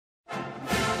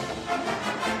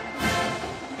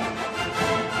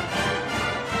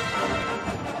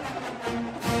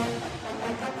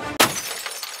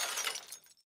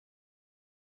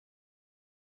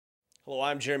Hello,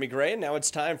 I'm Jeremy Gray, and now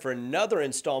it's time for another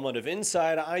installment of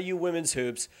Inside IU Women's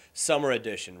Hoops Summer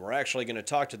Edition. We're actually going to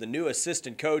talk to the new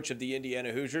assistant coach of the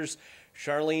Indiana Hoosiers,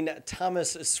 Charlene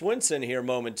Thomas-Swinson, here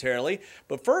momentarily.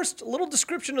 But first, a little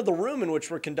description of the room in which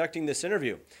we're conducting this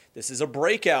interview. This is a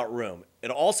breakout room.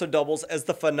 It also doubles as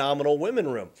the Phenomenal Women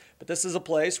Room. But this is a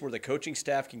place where the coaching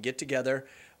staff can get together,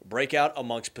 break out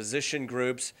amongst position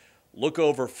groups, look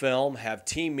over film, have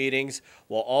team meetings,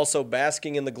 while also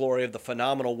basking in the glory of the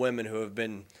phenomenal women who have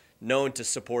been known to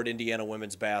support Indiana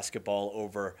women's basketball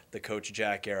over the Coach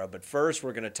Jack era. But first,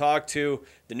 we're going to talk to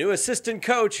the new assistant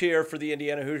coach here for the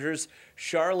Indiana Hoosiers,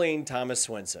 Charlene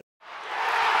Thomas-Swinson.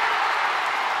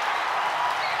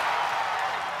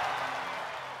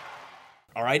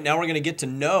 All right, now we're going to get to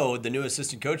know the new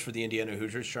assistant coach for the Indiana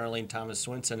Hoosiers, Charlene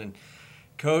Thomas-Swinson. And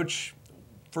Coach,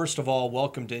 first of all,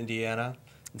 welcome to Indiana.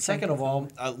 And second of all,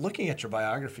 looking at your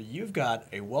biography, you've got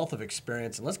a wealth of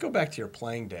experience. And let's go back to your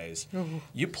playing days.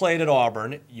 You played at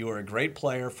Auburn. You were a great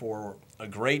player for a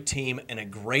great team and a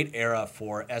great era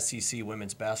for SEC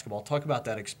women's basketball. Talk about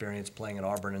that experience playing at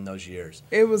Auburn in those years.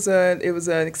 It was an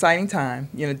exciting time.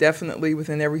 You know, definitely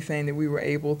within everything that we were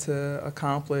able to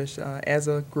accomplish as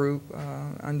a group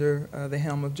under the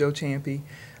helm of Joe Champy.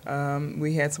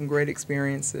 We had some great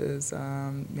experiences.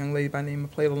 Young lady by the name, I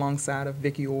played alongside of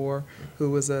Vicki Orr,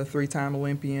 who was a three-time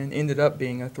Olympian, ended up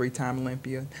being a three-time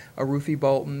Olympian, a Ruthie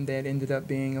Bolton that ended up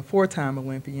being a four-time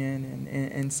Olympian,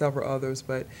 and several others.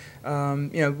 But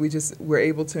you know, we just were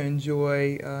able to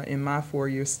enjoy, in my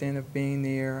 4-year stint of being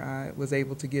there, I was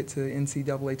able to get to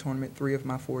NCAA tournament 3 of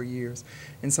my 4 years.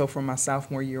 And so from my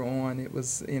sophomore year on, it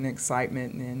was an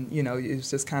excitement, and you know, it was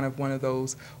just kind of one of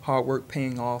those hard work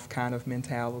paying off kind of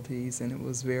mentalities, and it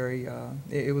was very,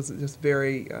 it was just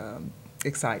very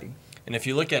exciting. And if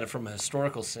you look at it from a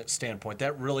historical standpoint,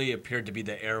 that really appeared to be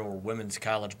the era where women's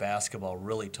college basketball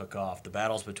really took off. The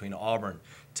battles between Auburn,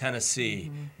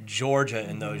 Tennessee, Georgia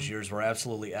in those years were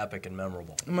absolutely epic and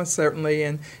memorable. Most certainly,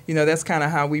 and you know, that's kind of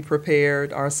how we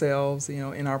prepared ourselves, you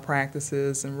know, in our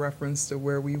practices in reference to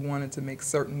where we wanted to make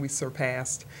certain we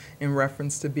surpassed in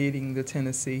reference to beating the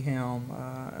Tennessee Helm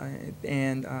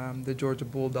and the Georgia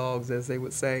Bulldogs, as they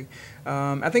would say.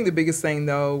 I think the biggest thing,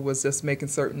 though, was just making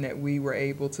certain that we were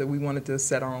able to, we wanted to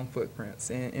set our own footprints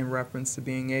in reference to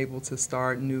being able to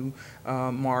start new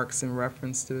marks in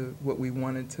reference to what we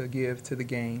wanted to give to the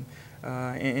game.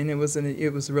 And it was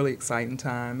a really exciting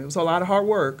time. It was a lot of hard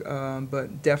work,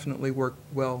 but definitely worked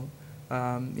well,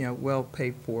 you know, well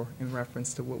paid for in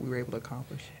reference to what we were able to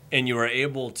accomplish. And you were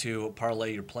able to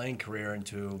parlay your playing career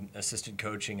into assistant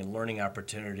coaching and learning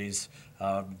opportunities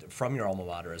from your alma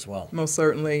mater as well. Most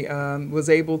certainly. Was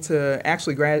able to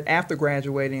actually, after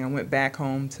graduating, I went back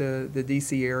home to the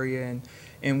D.C. area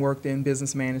and worked in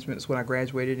business management. That's what I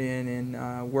graduated in,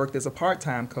 and worked as a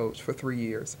part-time coach for 3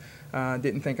 years.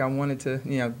 Didn't think I wanted to,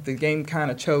 you know, the game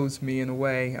kind of chose me in a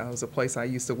way. It was a place I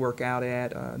used to work out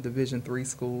at, Division III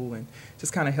school, and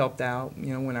just kind of helped out,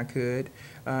 you know, when I could.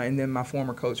 And then my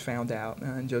former coach found out,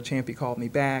 and Joe Champy called me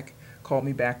back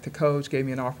to coach, gave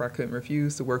me an offer I couldn't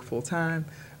refuse to work full-time,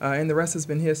 and the rest has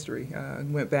been history.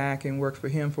 Went back and worked for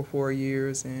him for 4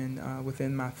 years, and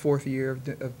within my 4th year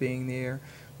of being there,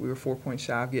 we were 4 points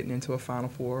shy of getting into a Final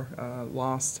Four,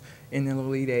 lost in the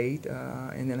Elite Eight,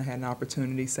 and then I had an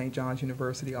opportunity. St. John's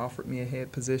University offered me a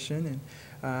head position,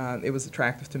 and it was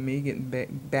attractive to me,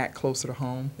 getting back closer to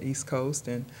home, the East Coast,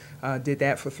 and did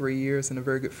that for 3 years. And a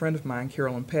very good friend of mine,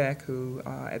 Carolyn Peck, who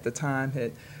at the time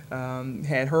had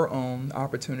had her own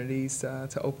opportunities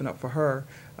to open up for her,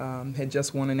 had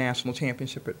just won a national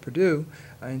championship at Purdue,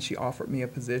 and she offered me a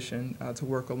position to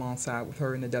work alongside with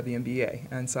her in the WNBA.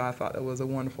 And so I thought it was a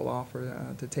wonderful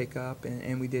offer to take up,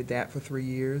 and we did that for 3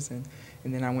 years. And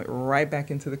then I went right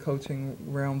back into the coaching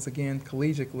realms again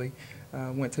collegiately.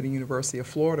 Went to the University of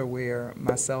Florida, where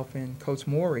myself and Coach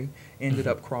Morey ended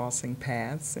up crossing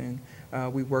paths, and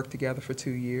we worked together for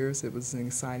 2 years. It was an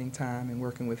exciting time in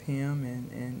working with him,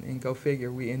 and go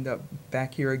figure, we end up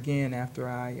back here again after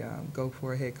I go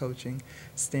for a head coaching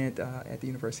stint at the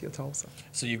University of Tulsa.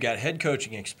 So you've got head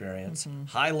coaching experience,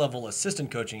 high-level assistant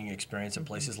coaching experience in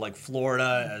places like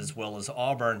Florida as well as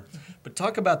Auburn. But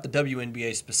talk about the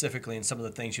WNBA specifically and some of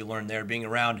the things you learned there, being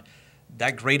around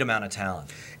that great amount of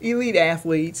talent. Elite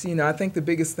athletes, you know, I think the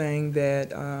biggest thing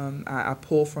that I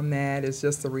pull from that is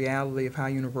just the reality of how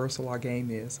universal our game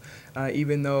is.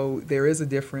 Even though there is a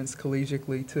difference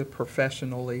collegiately to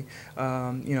professionally,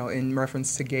 you know, in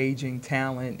reference to gauging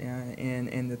talent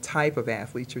and the type of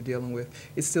athlete you're dealing with,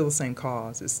 it's still the same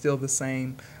cause. It's still the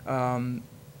same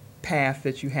path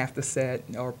that you have to set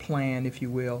or plan, if you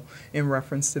will, in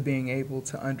reference to being able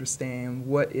to understand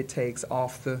what it takes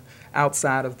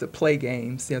outside of the play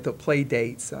games, the play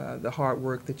dates, the hard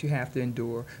work that you have to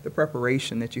endure, the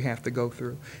preparation that you have to go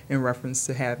through in reference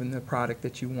to having the product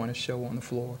that you want to show on the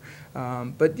floor.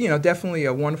 But definitely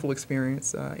a wonderful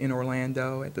experience in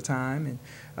Orlando at the time,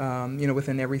 and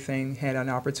within everything, had an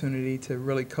opportunity to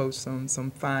really coach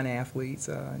some fine athletes.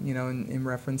 In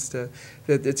reference to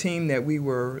the team that we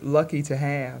were lucky to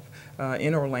have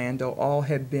in Orlando, all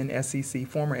had been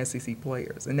former SEC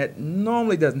players, and that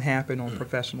normally doesn't happen on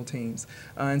professional teams.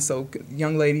 And so,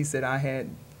 young ladies that I had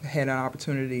an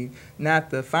opportunity, not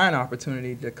the fine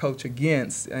opportunity to coach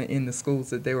against in the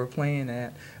schools that they were playing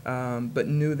at, but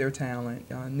knew their talent,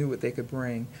 knew what they could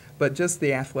bring. But just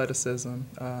the athleticism,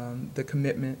 the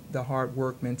commitment, the hard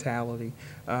work mentality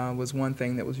was one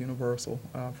thing that was universal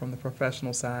from the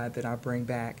professional side that I bring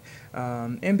back,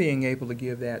 and being able to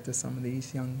give that to some of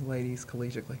these young ladies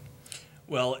collegiately.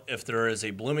 Well, if there is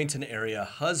a Bloomington area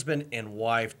husband and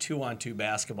wife 2-on-2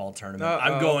 basketball tournament,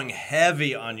 I'm going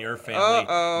heavy on your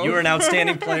family. You were an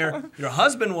outstanding player. Your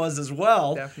husband was as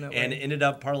well. Definitely. And ended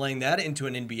up parlaying that into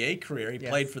an NBA career. He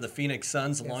played for the Phoenix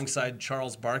Suns alongside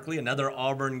Charles Barkley, another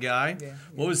Auburn guy.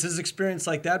 What was his experience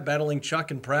like that, battling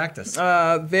Chuck in practice?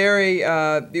 Well,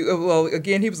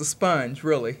 again, he was a sponge,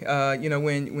 really.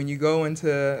 When you go into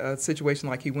a situation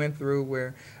like he went through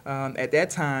where at that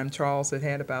time Charles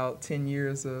had about 10 years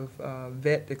of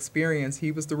vet experience.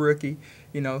 He was the rookie,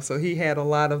 so he had a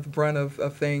lot of the brunt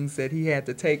of things that he had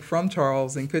to take from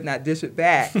Charles and could not dish it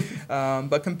back.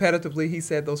 But competitively, he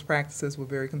said those practices were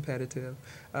very competitive,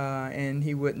 and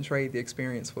he wouldn't trade the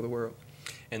experience for the world.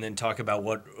 And then talk about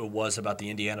what it was about the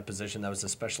Indiana position that was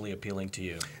especially appealing to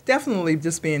you. Definitely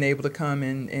just being able to come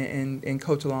and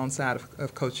coach alongside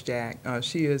of Coach Jack.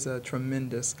 She is a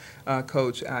tremendous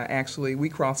coach. Actually, we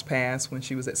crossed paths when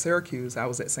she was at Syracuse. I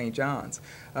was at St. John's.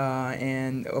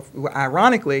 And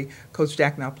ironically, Coach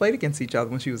Jack and I played against each other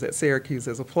when she was at Syracuse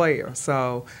as a player.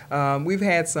 So we've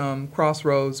had some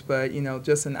crossroads, but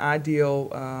just an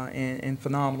ideal and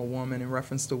phenomenal woman in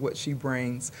reference to what she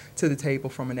brings to the table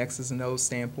from an X's and O's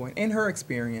standpoint, and her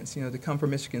experience, to come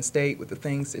from Michigan State with the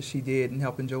things that she did in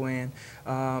helping Joanne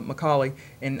McCauley.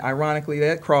 And ironically,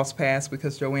 that crossed paths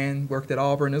because Joanne worked at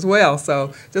Auburn as well.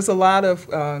 So just a lot of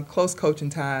close coaching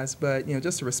ties, but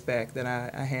just the respect that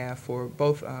I have for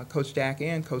both Coach Jack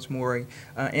and Coach Morey,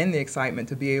 and the excitement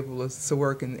to be able to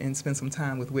work and spend some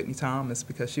time with Whitney Thomas,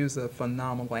 because she was a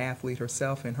phenomenal athlete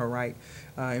herself in her right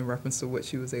in reference to what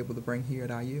she was able to bring here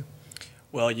at IU.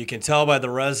 Well, you can tell by the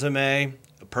resume,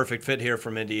 a perfect fit here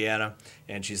from Indiana,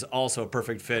 and she's also a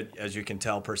perfect fit, as you can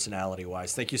tell,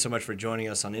 personality-wise. Thank you so much for joining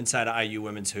us on Inside IU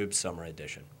Women's Hoops Summer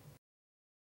Edition.